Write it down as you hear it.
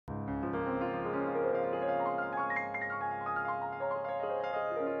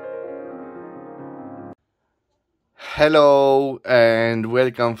Hello and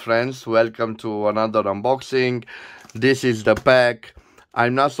welcome friends, welcome to another unboxing. This is the pack.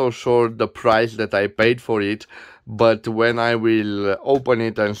 I'm not so sure the price that I paid for it, but when I will open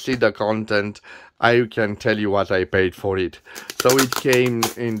it and see the content, I can tell you what I paid for it. So it came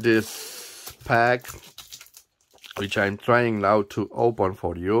in this pack, which I'm trying now to open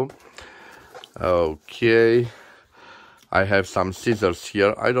for you. Okay, I have some scissors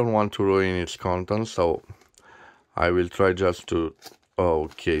here. I don't want to ruin its content, so I will try just to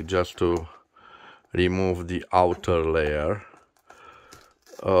remove the outer layer.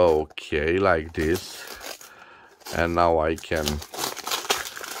 Okay, like this. And now I can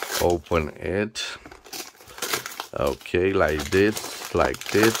open it. Okay, like this, like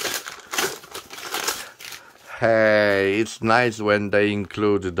this. Hey, it's nice when they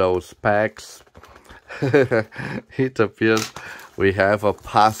include those packs. It appears we have a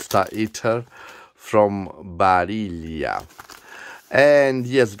pasta eater from Barilla. And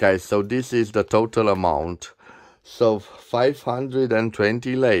yes guys, so this is the total amount. So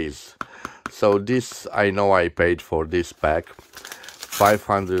 520 lays. So this, I know I paid for this pack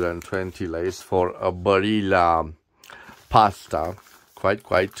 520 lays for a Barilla pasta.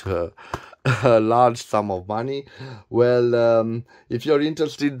 Quite a large sum of money. Well, if you're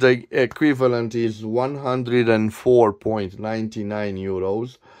interested, the equivalent is 104.99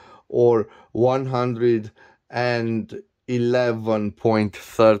 euros or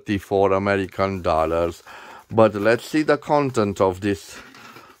 111.34 American dollars. But let's see the content of this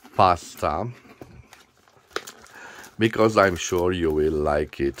pasta, because I'm sure you will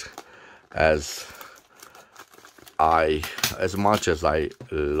like it as much as I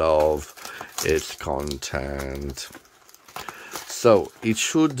love its content. So it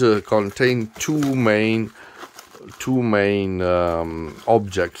should contain two main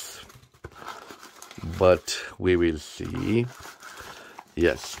objects, but we will see.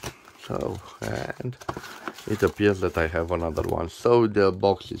 Yes, so, and it appears that I have another one. So the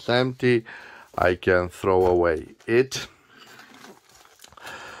box is empty. I can throw away it.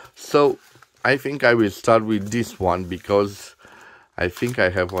 So I think I will start with this one because I think I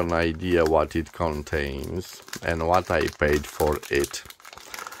have an idea what it contains and what I paid for it.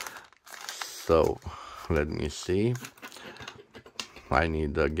 So let me see. I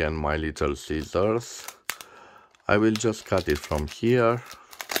need again my little scissors. I will just cut it from here.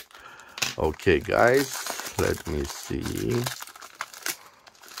 Okay guys, let me see.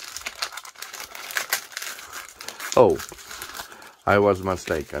 Oh, I was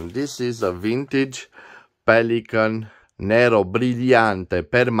mistaken. This is a vintage Pelican Nero Brillante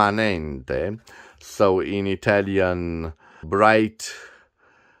Permanente. So in Italian, bright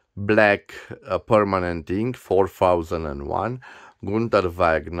black permanent ink, 4001. Gunther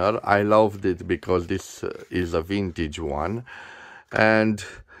Wagner. I loved it because this is a vintage one. And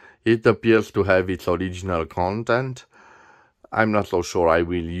it appears to have its original content. I'm not so sure I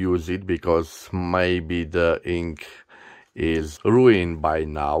will use it because maybe the ink is ruined by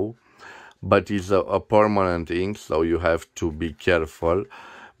now, but it's a permanent ink, so you have to be careful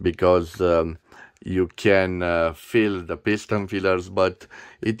because you can fill the piston fillers, but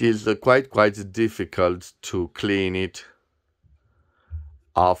it is quite difficult to clean it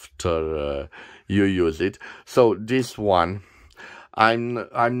after you use it. So this one, I'm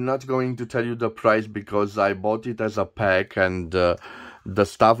not going to tell you the price because I bought it as a pack, and the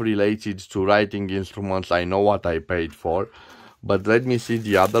stuff related to writing instruments, I know what I paid for. But let me see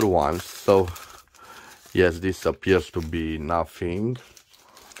the other ones. So yes, this appears to be nothing.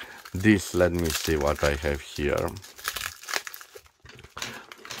 This, let me see what I have here.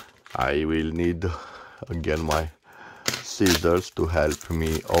 I will need again my scissors to help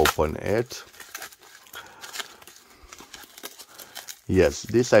me open it. Yes,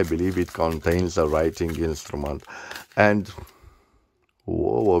 this, I believe it contains a writing instrument. And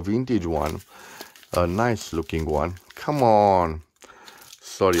whoa, a vintage one, a nice looking one. Come on,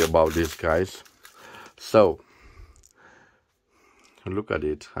 sorry about this guys. So look at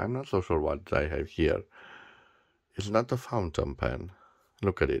it. I'm not so sure what I have here. It's not a fountain pen.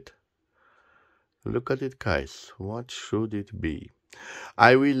 Look at it. Look at it guys. What should it be?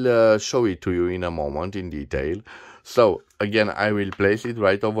 I will show it to you in a moment in detail. So again, I will place it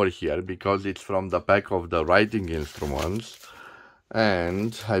right over here because it's from the pack of the writing instruments,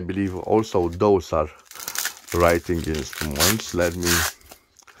 and I believe also those are writing instruments. Let me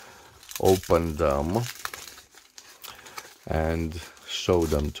open them and show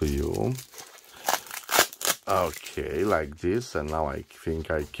them to you. Okay, like this, and now I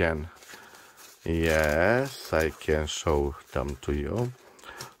think I can, yes, I can show them to you.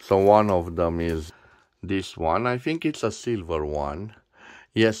 So one of them is This one, I think it's a silver one.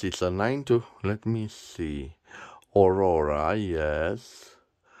 Yes, it's a 9 to, let me see. Aurora, yes.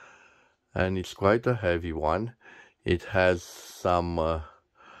 And it's quite a heavy one. It has some, not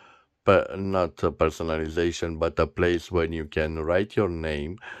a personalization, but a place where you can write your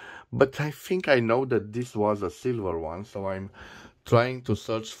name. But I think I know that this was a silver one, so I'm trying to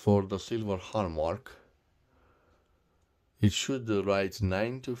search for the silver hallmark. It should write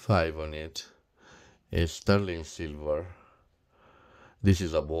 925 on it. It's sterling silver. This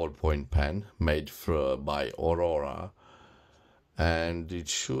is a ballpoint pen made by Aurora, and it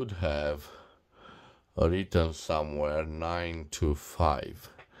should have written somewhere 925.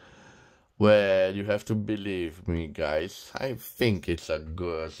 Well, you have to believe me, guys. I think it's a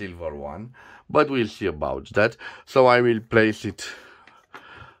good silver one, but we'll see about that. So I will place it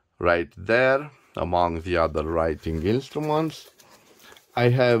right there among the other writing instruments. I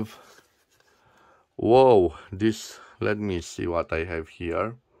have, whoa, this, let me see what I have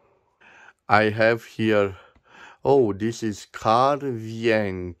here. I have here, oh, this is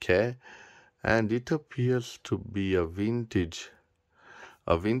Carvienke, and it appears to be a vintage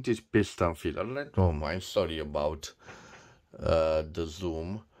piston filler. Oh my, sorry about the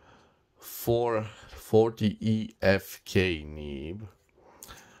zoom. 440 EFK nib.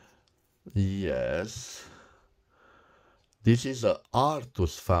 Yes, this is a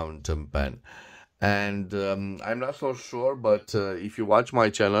Artus fountain pen, and I'm not so sure, but if you watch my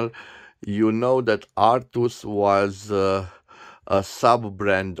channel, you know that Artus was a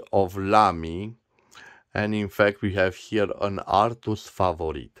sub-brand of Lamy, and in fact we have here an Artus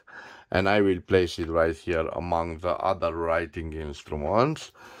Favorite, and I will place it right here among the other writing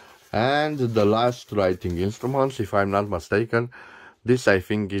instruments. And the last writing instruments, if I'm not mistaken, this I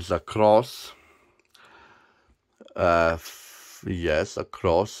think is a cross. Yes, a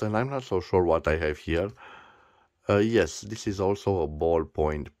cross, and I'm not so sure what I have here. Yes, this is also a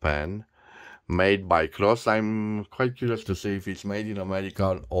ballpoint pen made by Cross. I'm quite curious to see if it's made in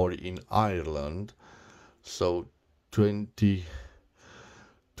America or in Ireland. So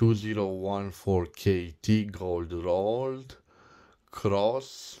 2014 KT gold rolled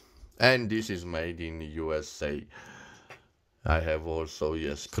Cross, and this is made in USA. I have also,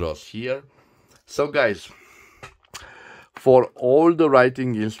 yes, Cross here. So guys, for all the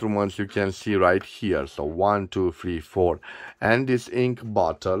writing instruments you can see right here, so 1, 2, 3, 4, and this ink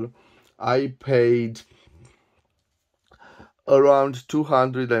bottle, I paid around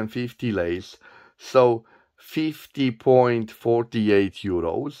 250 lays, so 50.48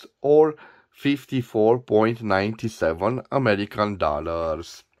 euros or 54.97 American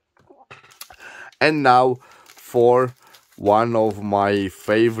dollars. And now for one of my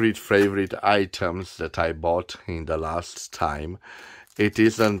favorite items that I bought in the last time. It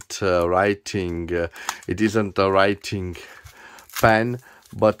isn't a writing pen,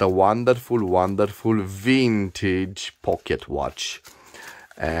 but a wonderful vintage pocket watch.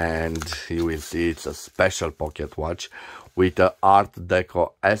 And you will see it's a special pocket watch with a Art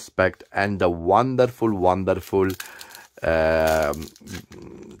Deco aspect and a wonderful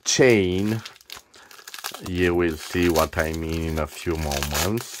chain. You will see what I mean in a few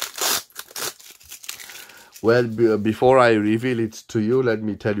moments. Well, before I reveal it to you, let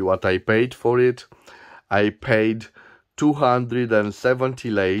me tell you what I paid for it. I paid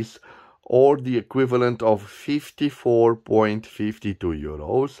 270 lays, or the equivalent of 54.52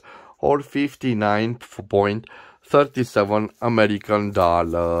 euros, or 59.37 American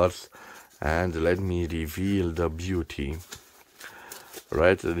dollars. And let me reveal the beauty.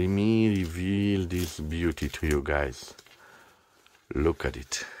 Right, let me reveal this beauty to you guys. Look at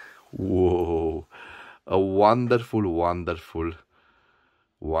it. Whoa, a wonderful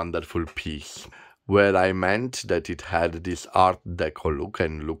piece. Where I meant that it had this Art Deco look,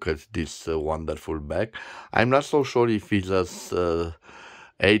 and look at this wonderful back. I'm not so sure if it's a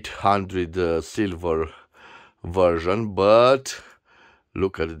 800 silver version, but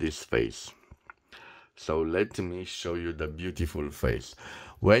look at this face. So let me show you the beautiful face.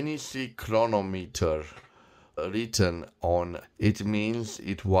 When you see chronometer written on, it means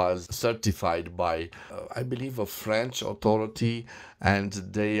it was certified by, I believe, a French authority, and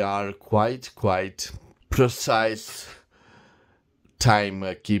they are quite precise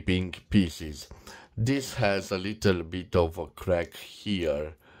time-keeping pieces. This has a little bit of a crack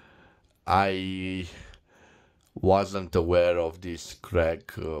here. I wasn't aware of this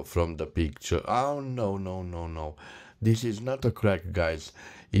crack from the picture. Oh, no. This is not a crack, guys.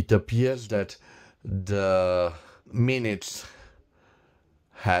 It appears that the minutes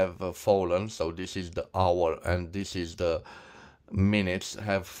have fallen. So this is the hour and this is the minutes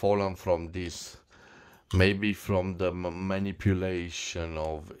have fallen from this maybe from the manipulation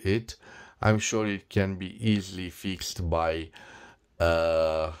of it. I'm sure it can be easily fixed by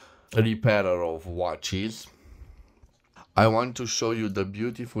a repairer of watches. I want to show you the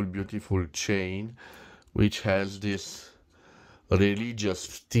beautiful chain which has this religious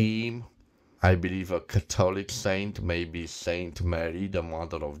theme. I believe a Catholic saint, maybe Saint Mary, the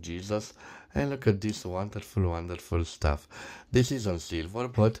mother of Jesus. And look at this wonderful stuff. This isn't silver,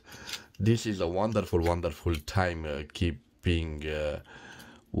 but this is a wonderful time keeping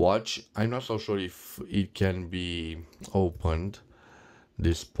watch. I'm not so sure if it can be opened,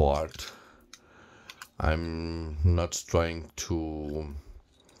 this part. I'm not trying to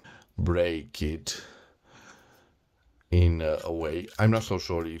break it in a way. I'm not so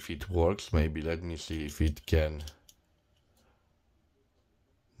sure if it works. Maybe let me see if it can.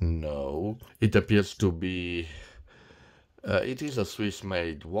 No, it appears to be it is a Swiss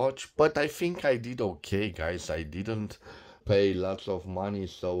made watch, but I think I did okay, guys. I didn't pay lots of money,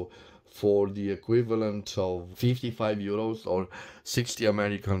 so for the equivalent of 55 euros or 60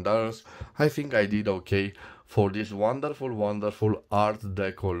 American dollars, I think I did okay for this wonderful Art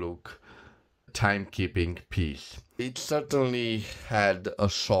Deco look timekeeping piece. It certainly had a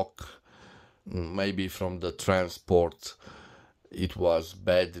shock, maybe from the transport. It was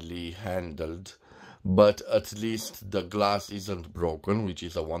badly handled, but at least the glass isn't broken, which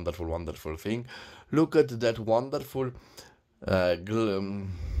is a wonderful thing. Look at that wonderful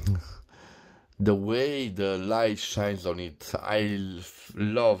the way the light shines on it. I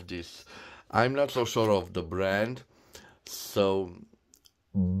love this. I'm not so sure of the brand, so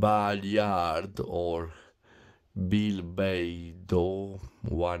Baliard or Bilbado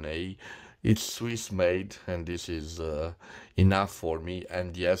 1A. It's Swiss made, and this is enough for me,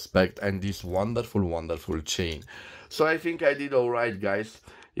 and the aspect and this wonderful chain. So I think I did alright, guys.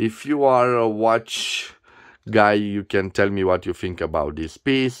 If you are a watch guy, you can tell me what you think about this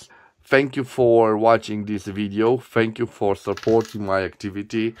piece. Thank you for watching this video. Thank you for supporting my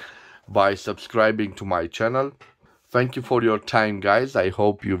activity by subscribing to my channel. Thank you for your time, guys. I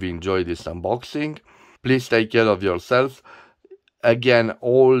hope you've enjoyed this unboxing. Please take care of yourself. Again,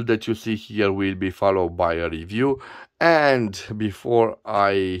 all that you see here will be followed by a review. And before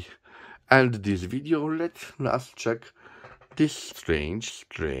I end this video, let us check this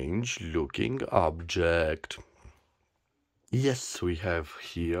strange looking object. Yes, we have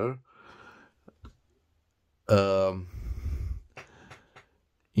here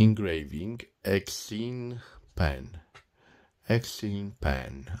engraving Exine pen.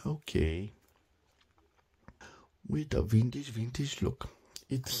 Okay. With a vintage look.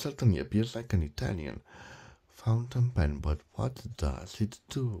 It certainly appears like an Italian fountain pen, but what does it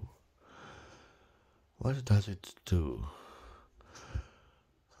do? What does it do?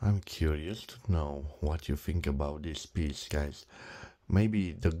 I'm curious to know what you think about this piece, guys.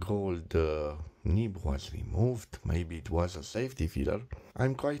 Maybe the gold nib was removed. Maybe it was a safety feature.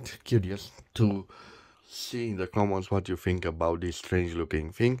 I'm quite curious to see in the comments what you think about this strange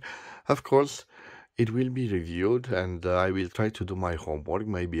looking thing. Of course, it will be reviewed, and I will try to do my homework.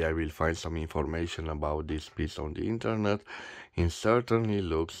 Maybe I will find some information about this piece on the internet. It certainly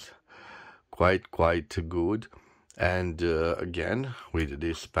looks quite good. And again, with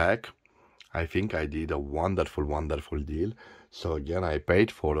this pack, I think I did a wonderful deal. So again, I paid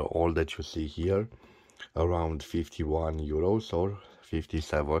for all that you see here, around 51 euros or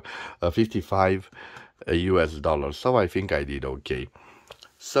 55 US dollars. So I think I did okay.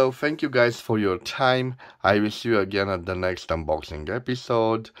 So thank you guys for your time. I will see you again at the next unboxing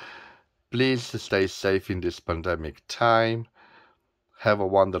episode. Please stay safe in this pandemic time. Have a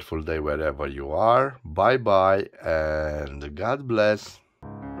wonderful day wherever you are. Bye bye and God bless.